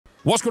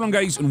What's going on,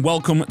 guys, and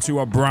welcome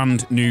to a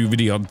brand new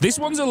video. This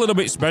one's a little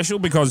bit special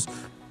because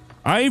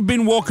I've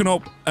been walking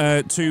up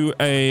to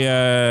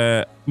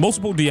a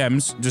multiple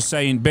DMs just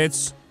saying,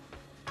 Bitz,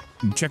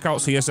 check out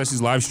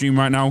CSS's live stream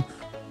right now.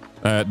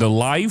 The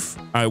live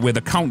with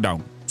a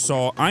countdown.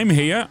 So I'm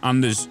here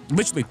and there's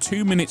literally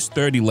 2 minutes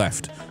 30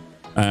 left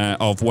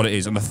of what it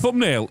is. And the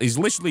thumbnail is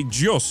literally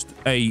just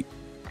a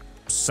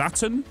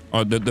Saturn,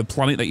 or the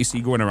planet that you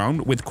see going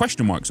around, with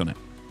question marks on it.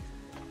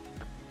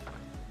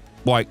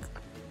 Like,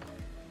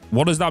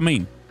 what does that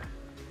mean?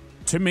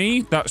 To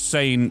me, that's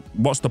saying,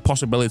 what's the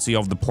possibility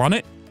of the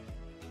planet?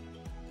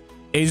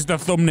 Is the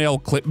thumbnail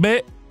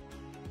clickbait?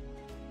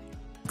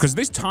 Because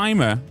this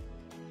timer,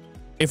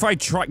 if I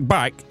track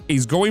back,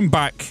 is going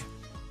back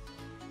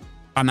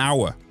an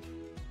hour.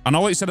 And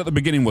all it said at the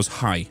beginning was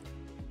hi.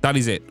 That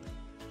is it.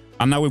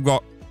 And now we've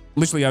got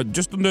literally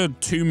just under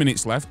 2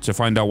 minutes left to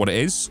find out what it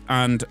is.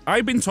 And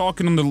I've been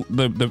talking on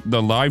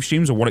the live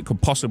streams of what it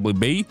could possibly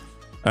be.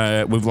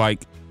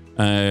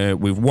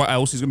 With what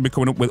else is going to be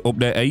coming up with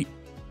Update 8.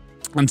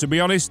 And to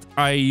be honest,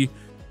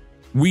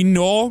 we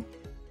know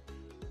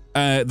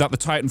that the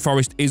Titan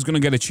Forest is going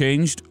to get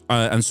changed,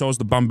 and so is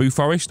the Bamboo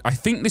Forest. I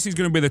think this is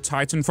going to be the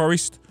Titan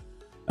Forest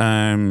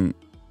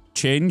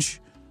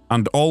change.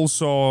 And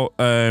also,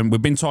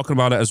 we've been talking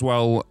about it as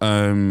well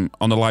on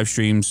the live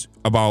streams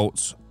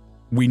about,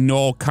 we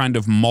know kind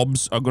of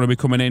mobs are going to be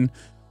coming in.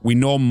 We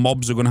know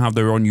mobs are going to have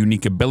their own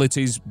unique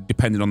abilities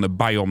depending on the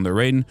biome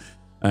they're in.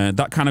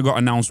 That kind of got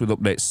announced with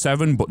Update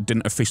 7, but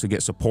didn't officially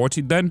get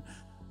supported then.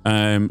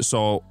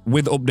 So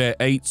with Update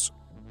 8,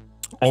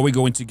 are we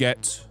going to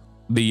get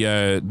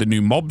the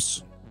new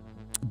mobs,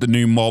 the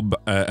new mob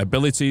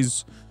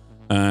abilities?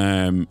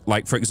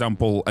 Like, for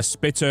example, a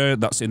spitter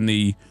that's in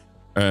the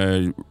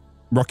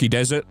rocky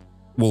desert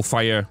will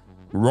fire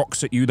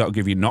rocks at you that'll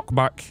give you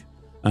knockback.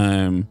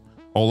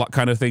 All that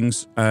kind of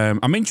things.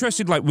 I'm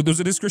interested, like, there was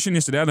a discussion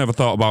yesterday I never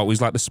thought about,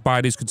 was like the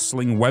spiders could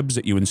sling webs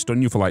at you and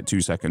stun you for like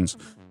 2 seconds.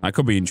 That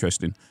could be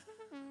interesting.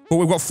 But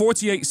we've got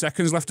 48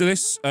 seconds left of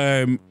this.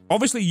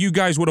 Obviously, you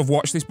guys would have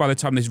watched this by the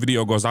time this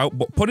video goes out,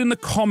 but put in the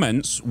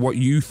comments what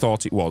you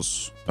thought it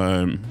was.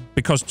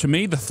 Because to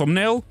me, the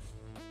thumbnail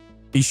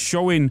is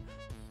showing,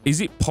 is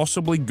it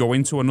possibly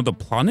going to another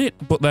planet?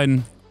 But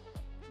then,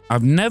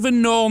 I've never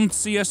known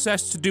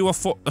CSS to do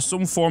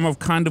some form of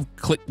kind of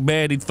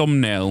clickbaited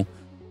thumbnail.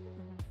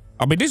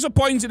 I'll be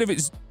disappointed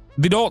if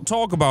they don't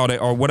talk about it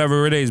or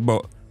whatever it is,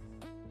 but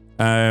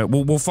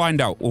we'll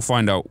find out. We'll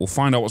find out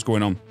what's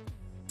going on.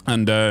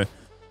 And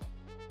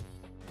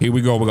here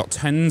we go. We've got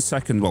 10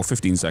 seconds, well,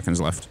 15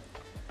 seconds left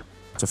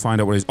to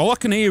find out what it is. All I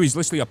can hear is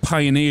literally a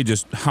pioneer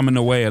just hammering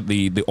away at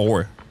the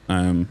ore.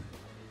 So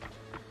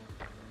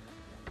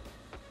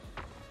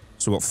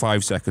we've got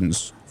 5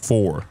 seconds.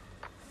 4,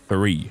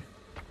 3,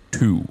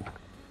 2,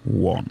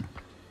 1.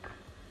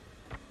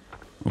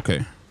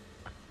 Okay.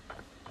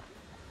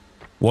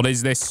 What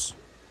is this?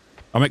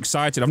 I'm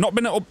excited. I've not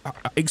been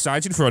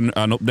excited for an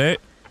update.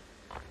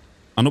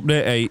 An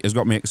Update 8 has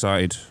got me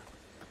excited.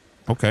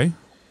 Okay.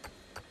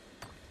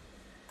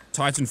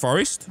 Titan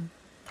Forest.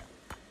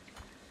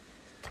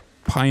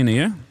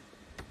 Pioneer.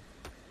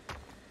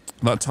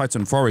 That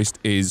Titan Forest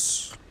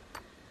is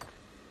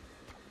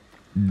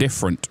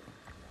different.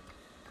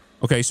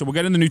 Okay, so we're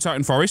getting the new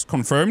Titan Forest,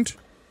 confirmed.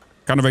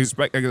 Kind of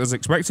as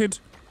expected.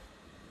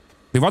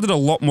 They've added a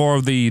lot more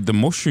of the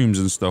mushrooms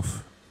and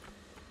stuff.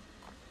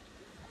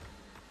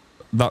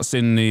 That's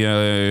in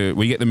the,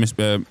 we get the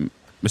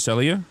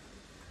mycelia.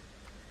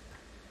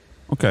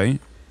 Okay.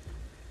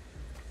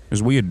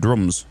 There's weird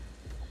drums.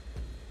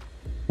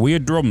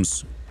 Weird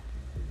drums.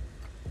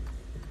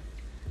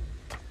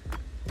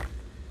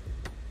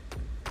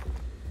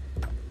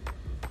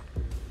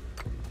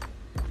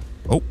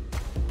 Oh.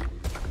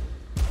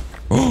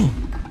 Oh.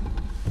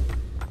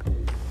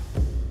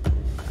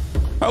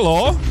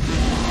 Hello.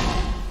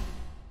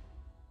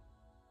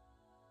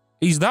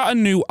 Is that a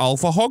new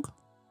alpha hog?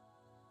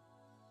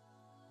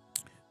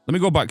 Let me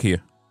go back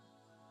here.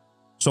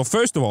 So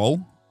first of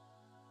all,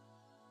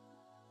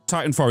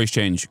 Titan Forest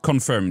change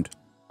confirmed.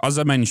 As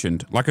I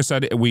mentioned, like I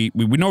said, we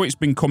know it's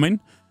been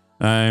coming.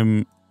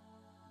 The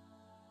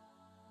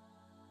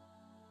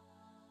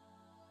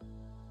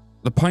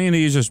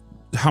Pioneer's just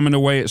hammering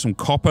away at some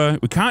copper.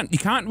 You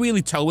can't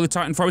really tell with the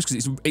Titan Forest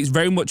because it's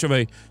very much of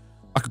like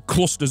a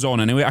cluster zone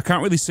anyway. I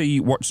can't really see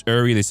what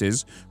area this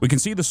is. We can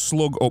see the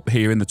slug up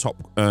here in the top.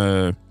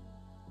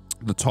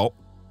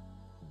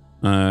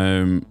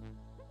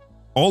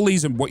 All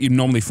these are what you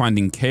normally find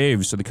in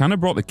caves, so they kind of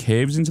brought the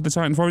caves into the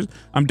Titan Forest.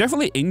 I'm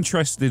definitely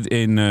interested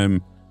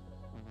in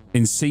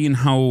seeing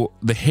how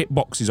the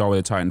hitboxes are with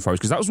the Titan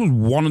Forest, because that was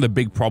one of the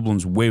big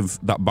problems with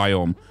that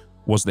biome,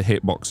 was the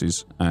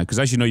hitboxes. Because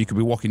as you know, you could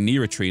be walking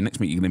near a tree, and next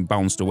minute you're getting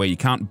bounced away. You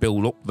can't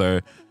build up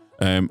there.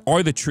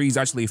 Or the trees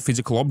actually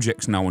physical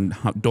objects now and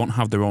don't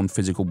have their own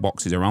physical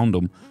boxes around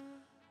them.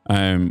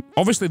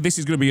 Obviously, this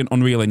is going to be an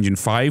Unreal Engine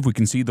 5. We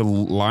can see the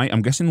light.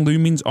 I'm guessing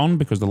Lumin's on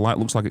because the light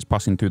looks like it's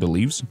passing through the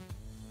leaves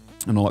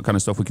and all that kind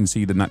of stuff. We can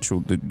see the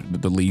natural,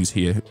 the leaves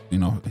here, you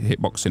know,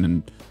 hitboxing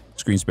and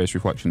screen space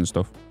reflection and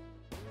stuff.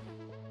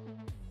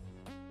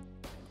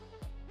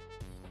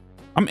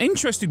 I'm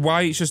interested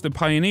why it's just a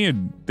Pioneer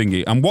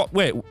thingy. And what,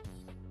 wait.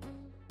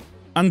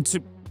 And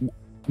to,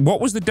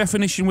 what was the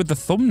definition with the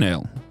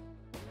thumbnail?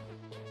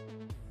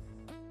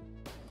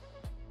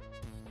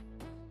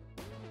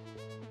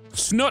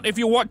 Snut, if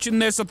you're watching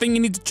this, I think you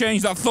need to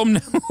change that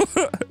thumbnail.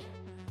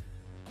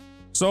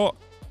 So,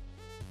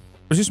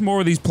 there's just more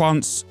of these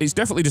plants. It's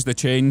definitely just a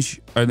change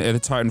in the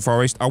Titan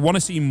Forest. I want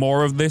to see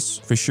more of this,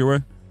 for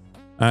sure.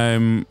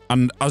 And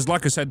as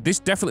like I said, this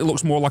definitely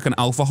looks more like an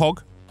alpha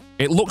hog.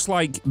 It looks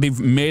like they've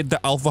made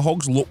the alpha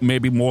hogs look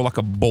maybe more like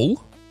a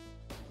bull.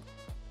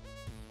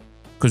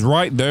 Because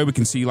right there, we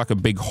can see like a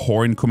big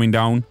horn coming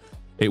down.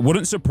 It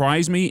wouldn't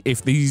surprise me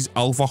if these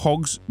alpha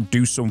hogs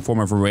do some form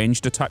of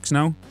ranged attacks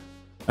now.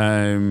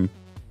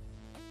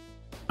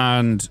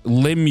 And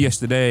Lim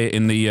yesterday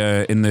in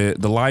the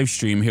live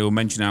stream, he'll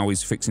mention how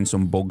he's fixing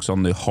some bugs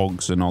on the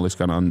hogs and all this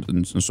kind of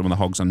and some of the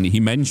hogs, and he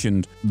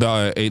mentioned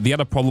that they had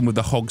a problem with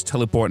the hogs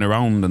teleporting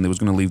around, and they was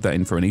going to leave that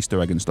in for an Easter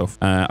egg and stuff.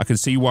 I can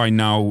see why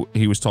now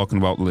he was talking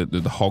about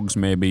the hogs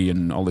maybe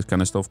and all this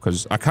kind of stuff,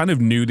 because I kind of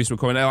knew this was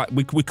coming. Like,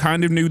 we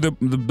kind of knew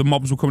the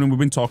mobs were coming. We've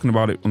been talking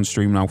about it on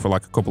stream now for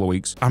like a couple of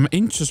weeks. I'm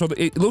interested. So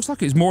it looks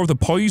like it's more of the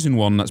poison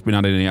one that's been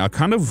added in here.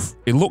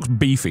 It looks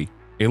beefy.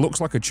 It looks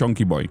like a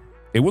chunky boy.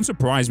 It wouldn't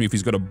surprise me if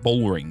he's got a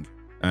bull ring.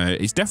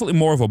 It's definitely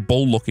more of a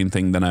bull-looking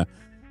thing than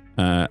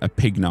a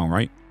pig now,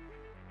 right?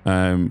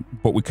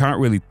 But we can't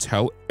really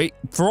tell.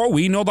 For all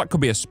we know, that could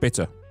be a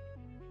spitter,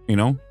 you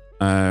know?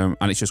 And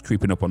it's just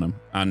creeping up on him.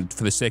 And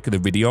for the sake of the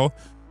video,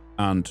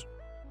 and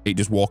it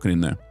just walking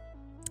in there.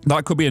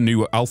 That could be a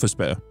new alpha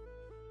spitter.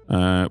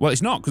 Well,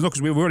 it's not,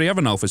 because we already have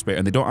an alpha spitter,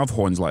 and they don't have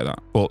horns like that.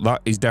 But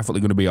that is definitely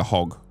going to be a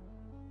hog.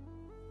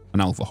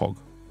 An alpha hog.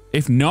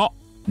 If not,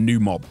 new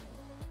mob.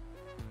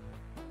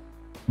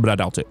 But I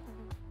doubt it.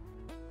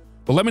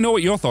 But let me know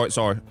what your thoughts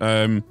are,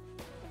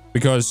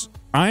 because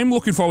I'm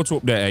looking forward to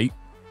update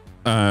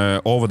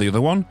 8 over the other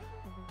one.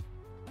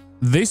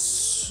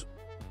 This,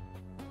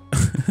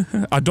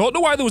 I don't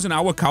know why there was an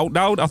hour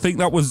countdown. I think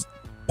that was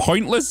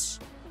pointless.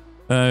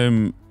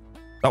 That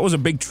was a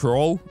big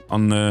troll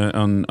on the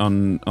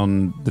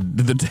on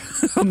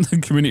the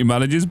community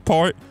manager's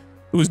part.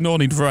 There was no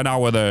need for an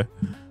hour there.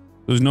 There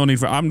was no need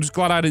for. I'm just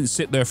glad I didn't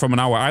sit there from an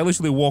hour. I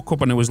literally woke up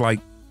and it was like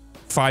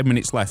 5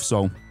 minutes left,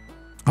 so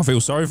I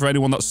feel sorry for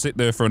anyone that sit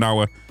there for an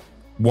hour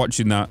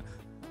watching that,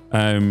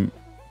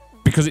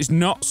 because it's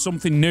not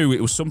something new.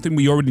 It was something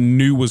we already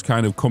knew was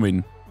kind of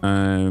coming.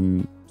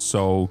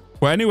 So,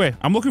 but anyway,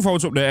 I'm looking forward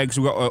to update X.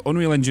 We've got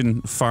Unreal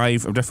Engine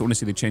 5. I definitely want to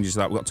see the changes to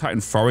that. We've got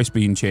Titan Forest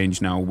being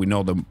changed now. We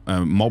know the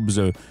mobs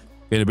are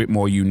getting a bit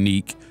more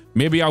unique.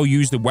 Maybe I'll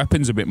use the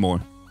weapons a bit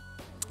more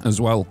as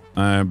well,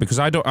 because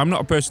I'm not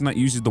a person that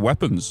uses the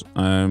weapons,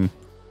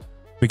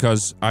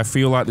 because I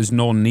feel like there's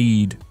no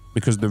need,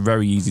 because they're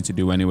very easy to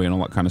do anyway and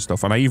all that kind of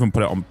stuff. And I even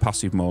put it on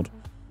passive mode.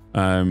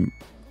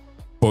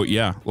 But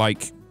yeah,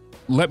 like,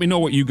 let me know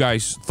what you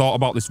guys thought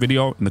about this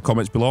video in the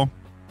comments below.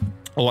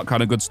 All that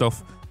kind of good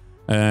stuff.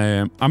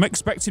 I'm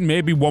expecting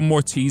maybe one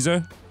more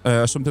teaser,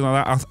 something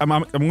like that. I'm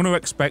going to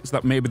expect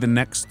that maybe the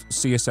next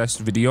CSS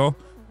video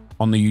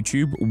on the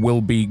YouTube will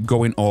be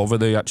going over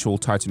the actual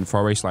Titan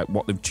Forest, like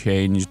what they've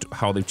changed,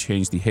 how they've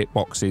changed the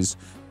hitboxes.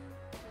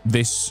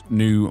 This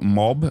new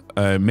mob,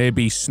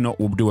 maybe Snut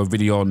will do a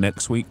video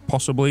next week,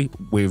 possibly,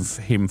 with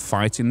him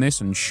fighting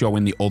this and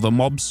showing the other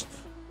mobs.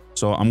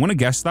 So I'm going to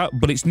guess that,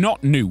 but it's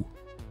not new,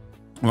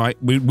 right?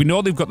 We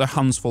know they've got their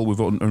hands full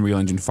with Unreal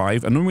Engine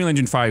 5, and Unreal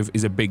Engine 5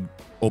 is a big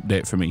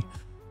update for me.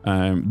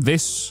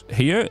 This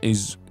here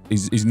is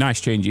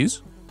nice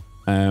changes,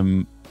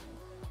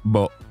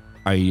 but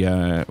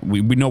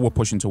we know we're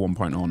pushing to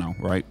 1.0 now,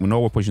 right? We know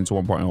we're pushing to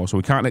 1.0, so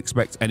we can't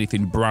expect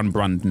anything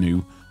brand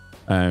new.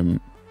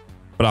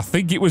 But I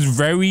think it was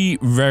very,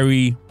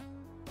 very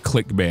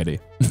clickbaity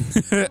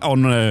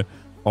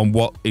on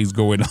what is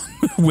going on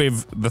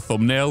with the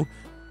thumbnail,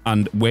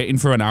 and waiting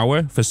for an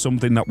hour for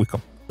something that we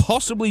could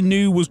possibly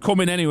knew was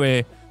coming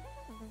anyway.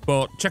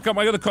 But check out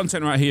my other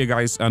content right here,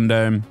 guys,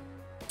 and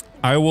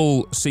I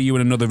will see you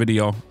in another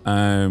video,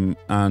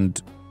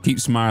 and keep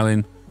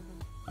smiling,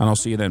 and I'll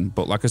see you then.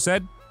 But like I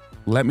said,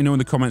 let me know in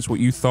the comments what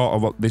you thought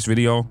about this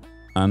video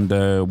and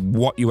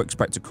what you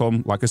expect to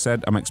come. Like I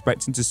said, I'm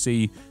expecting to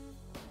see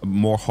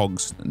more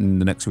hogs in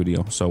the next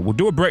video, so we'll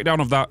do a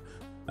breakdown of that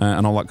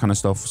and all that kind of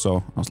stuff.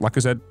 So like I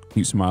said,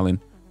 keep smiling.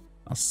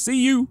 I'll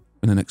see you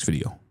in the next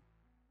video.